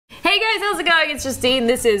guys, how's it going? It's Justine.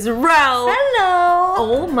 This is Ro. Hello.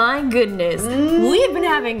 Oh my goodness. We have been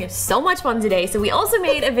having so much fun today. So we also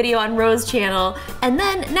made a video on Ro's channel, and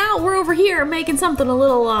then now we're over here making something a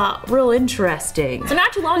little real interesting. So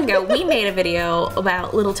not too long ago, we made a video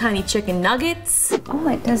about little tiny chicken nuggets. Oh,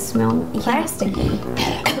 it does smell plasticky.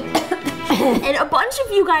 And a bunch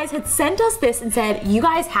of you guys had sent us this and said, you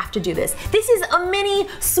guys have to do this. This is a mini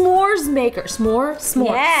s'mores maker. S'mores?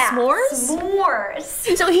 Yeah. S'mores?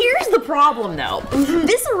 S'mores. So here's the problem though.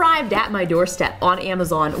 This arrived at my doorstep on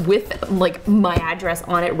Amazon with like my address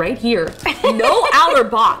on it right here. No outer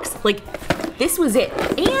box. Like, this was it.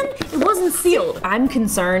 And it wasn't sealed. I'm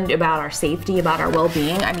concerned about our safety, about our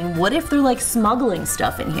well-being. I mean, what if they're like smuggling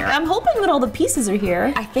stuff in here? I'm hoping that all the pieces are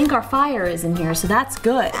here. I think our fire is in here, so that's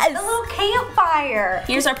good. A little campfire.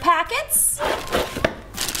 Here's our packets.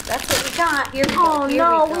 That's what we got. Here we go. Oh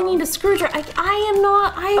no, we need a screwdriver.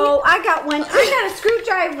 Oh, I got one. I got a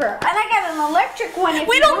screwdriver. And I got an electric one if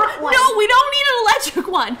we you don't want one. No, we don't need an electric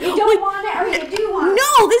one. You don't want it or you do want it?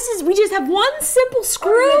 No, we just have one simple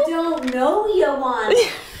screw. Or you don't know you want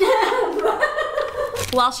it.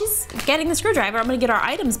 While she's getting the screwdriver, I'm gonna get our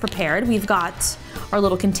items prepared. We've got our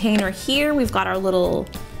little container here. We've got our little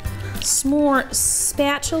s'more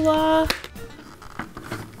spatula.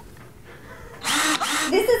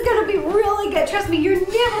 This is gonna be really good. Trust me, you're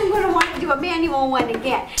never gonna want to do a manual one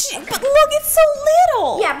again. But look, it's so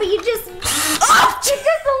little. Yeah, but you just, just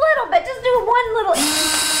a little bit. Just do one little.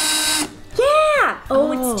 Yeah.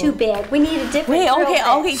 Oh, it's too big. We need a different. Wait, drill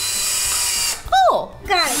okay. bit. Oh.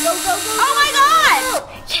 Got it. Go, go, go. Oh my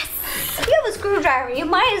God. Yes. You have a screwdriver. You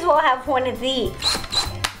might as well have one of these.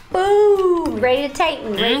 Boom. Ready to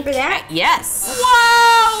tighten. Ready for that? Yes.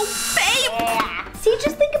 Whoa, babe. Yeah. See,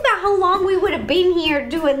 just think about how long we would have been here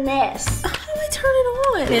doing this. How do I turn it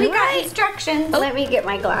on? We got instructions. Let me get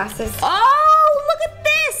my glasses. Oh, look at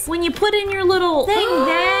this. When you put in your little thing,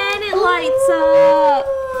 then it lights up.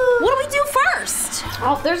 What do we do first?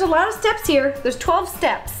 Oh, there's a lot of steps here. There's 12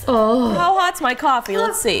 steps. Oh. How hot's my coffee?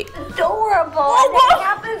 Let's see. Adorable. Whoa. It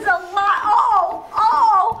happens a lot.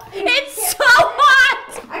 Oh. It's so hot.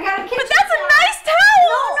 I gotta catch But that's a nice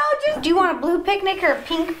towel. No, do you want a blue picnic or a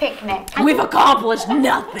pink picnic? We've accomplished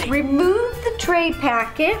nothing. Remove the tray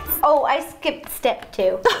packets. Oh, I skipped step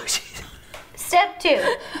 2. Oh, jeez. Step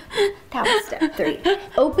 2. That was step 3.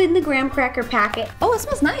 Open the graham cracker packet. Oh, it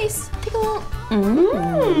smells nice. Take a little.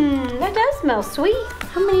 That does smell sweet.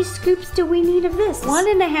 How many scoops do we need of this?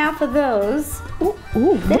 1.5 of those.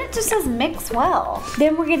 Ooh. Then it just says mix well.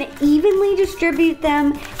 Then we're gonna evenly distribute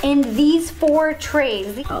them in these 4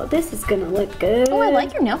 trays. Oh, this is gonna look good. Oh, I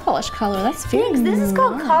like your nail polish color. That's very Thanks. This is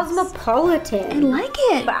called nice. Cosmopolitan. I like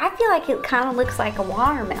it. But I feel like it kind of looks like a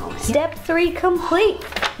watermelon. Step 3 complete.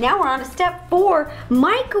 Now we're on to step 4,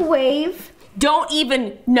 microwave. Don't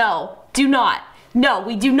even, no, do not. No,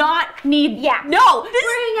 we do not need, no.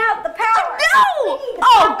 Bring out the power. No!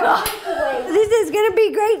 Oh, God. This is gonna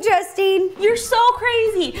be great, Justine. You're so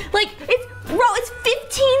crazy. Like, it's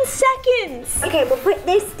 15 seconds. Okay, we'll put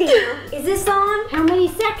this down. Is this on? How many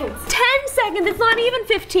seconds? 10 seconds, it's not even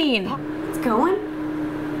 15. It's going.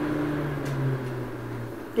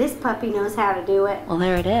 This puppy knows how to do it. Well,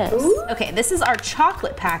 there it is. Ooh. Okay, this is our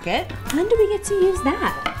chocolate packet. When do we get to use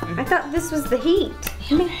that? I thought this was the heat.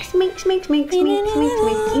 Mix. You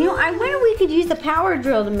know, I wonder if we could use the power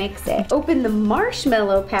drill to mix it. Open the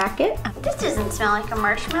marshmallow packet. This doesn't smell like a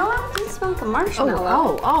marshmallow. This smells like a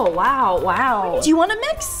marshmallow. Oh, wow. Do you want to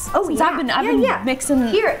mix? Oh, Since yeah. I've been mixing.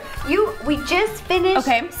 Here, we just finished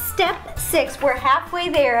step 6. We're halfway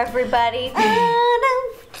there, everybody.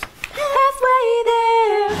 Halfway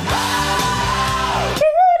there.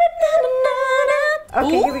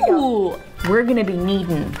 Okay, here we go. We're gonna be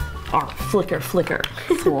needing our flicker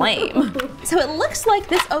flame. So it looks like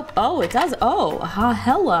this, it does,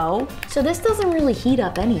 hello. So this doesn't really heat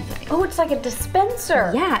up anything. Oh, it's like a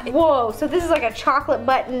dispenser. Yeah. Whoa, so this is like a chocolate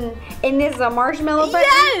button and this is a marshmallow button?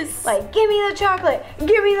 Yes! Like, give me the chocolate,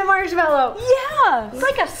 give me the marshmallow. Yeah. It's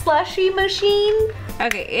like a slushy machine.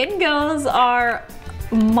 Okay, in goes our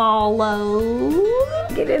mallow.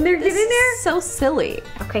 Get in there, get in there. So silly.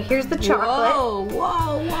 Okay, here's the chocolate.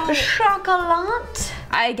 Whoa. Chocolate.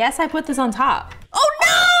 I guess I put this on top. Oh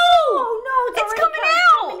no! Oh no, it's coming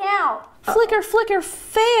out. Flicker,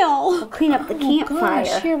 fail. We'll clean up the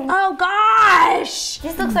campfire. Oh gosh.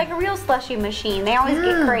 This looks like a real slushy machine. They always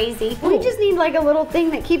get crazy. We just need like a little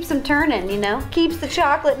thing that keeps them turning, you know? Keeps the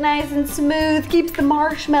chocolate nice and smooth, keeps the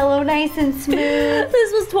marshmallow nice and smooth.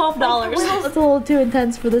 This was $12. It's a little too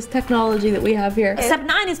intense for this technology that we have here. Step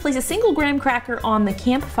 9 is place a single graham cracker on the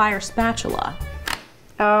campfire spatula.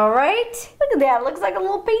 All right. Look at that. It looks like a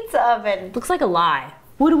little pizza oven. Looks like a lie.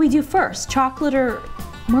 what do we do first? Chocolate or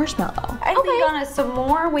marshmallow? I think on a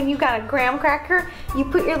s'more, when you got a graham cracker, you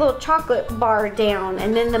put your little chocolate bar down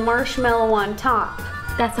and then the marshmallow on top.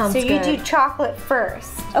 That sounds good. So you do chocolate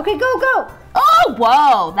first. Okay, go. Oh,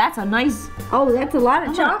 whoa, that's a nice. Oh, that's a lot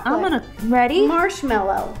of chocolate. Ready?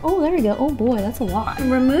 Marshmallow. Oh, there we go. Oh boy, that's a lot.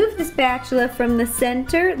 Remove the spatula from the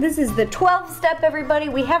center. This is the 12th step, everybody.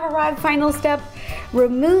 We have arrived, final step.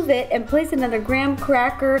 Remove it and place another graham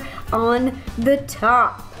cracker on the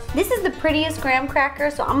top. This is the prettiest graham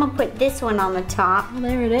cracker, so I'm gonna put this one on the top. Oh,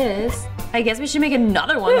 there it is. I guess we should make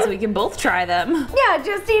another one so we can both try them. Yeah,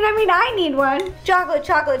 Justine, I need one. Chocolate.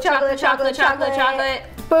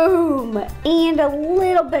 Boom. And a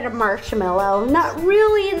little bit of marshmallow. Not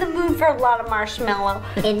really in the mood for a lot of marshmallow.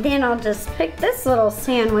 And then I'll just pick this little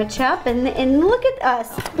sandwich up and look at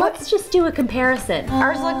us. Let's just do a comparison.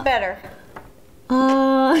 Ours look better.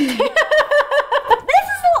 This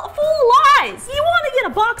is full of lies. You want to get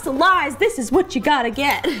a box of lies, this is what you gotta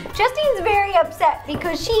get. Justine's very upset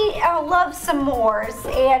because she loves s'mores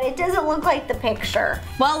and it doesn't look like the picture.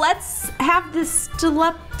 Well, let's have this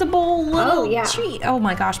delectable little treat. Oh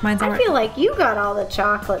my gosh, mine's already. I feel like you got all the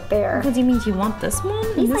chocolate there. What do you mean you want this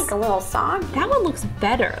one? He's like a little soggy. That one looks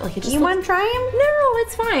better. Like it just. You want to try him? No,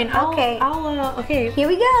 it's fine. Okay. Okay. Here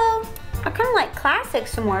we go. I kind of like classic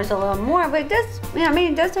s'mores a little more, but it does,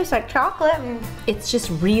 it does taste like chocolate. It's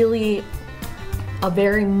just really a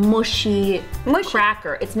very mushy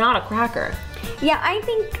cracker. It's not a cracker. Yeah, I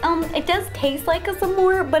think it does taste like a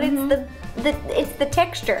s'more, but it's the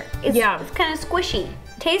texture. It's kind of squishy.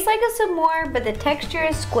 Tastes like a s'more, but the texture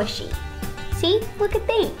is squishy. See? Look at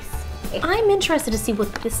these. I'm interested to see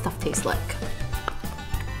what this stuff tastes like.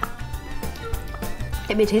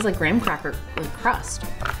 It tastes like graham cracker crust.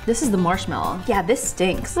 This is the marshmallow. Yeah, this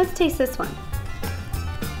stinks. Let's taste this one.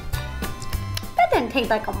 That doesn't taste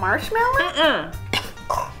like a marshmallow. Ugh.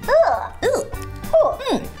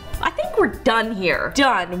 I think we're done here.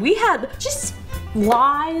 Done. We had just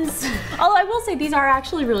lies. Although I will say these are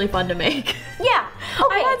actually really fun to make. Yeah.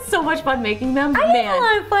 Okay. I had so much fun making them. I had a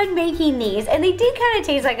lot of fun making these, and they did kind of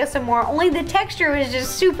taste like a s'more, only the texture was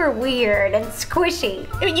just super weird and squishy.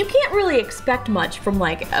 I mean, you can't really expect much from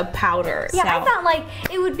like a powder. Yeah, I thought like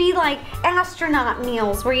it would be like astronaut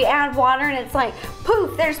meals where you add water and it's like,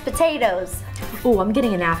 poof, there's potatoes. Oh, I'm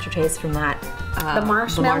getting an aftertaste from that. The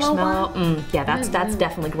marshmallow one? Yeah, that's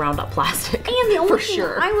definitely ground up plastic. And the only for thing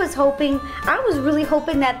sure. I was really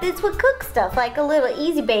hoping that this would cook stuff, like a little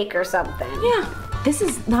Easy Bake or something. Yeah, this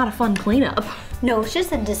is not a fun cleanup. No, it's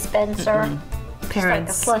just a dispenser. Parents, just like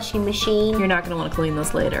a slushy machine. You're not gonna want to clean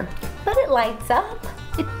this later. But it lights up.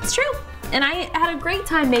 It's true. And I had a great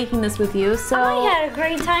time making this with you, so. I had a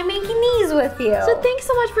great time making these with you. So thanks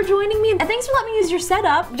so much for joining me, and thanks for letting me use your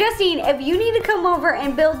setup. Justine, if you need to come over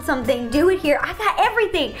and build something, do it here. I got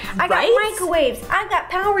everything. I got microwaves. I got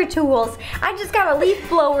power tools. I just got a leaf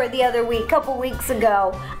blower the other week, couple weeks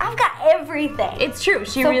ago. I've got everything. It's true,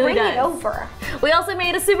 she really does. Bring it over. We also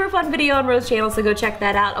made a super fun video on Rose's channel, so go check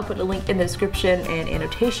that out. I'll put a link in the description and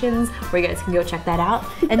annotations where you guys can go check that out.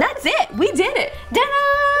 And that's it. We did it. Ta-da!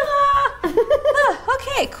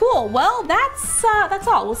 Okay, cool. Well, that's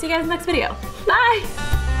all. We'll see you guys in the next video.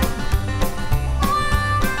 Bye.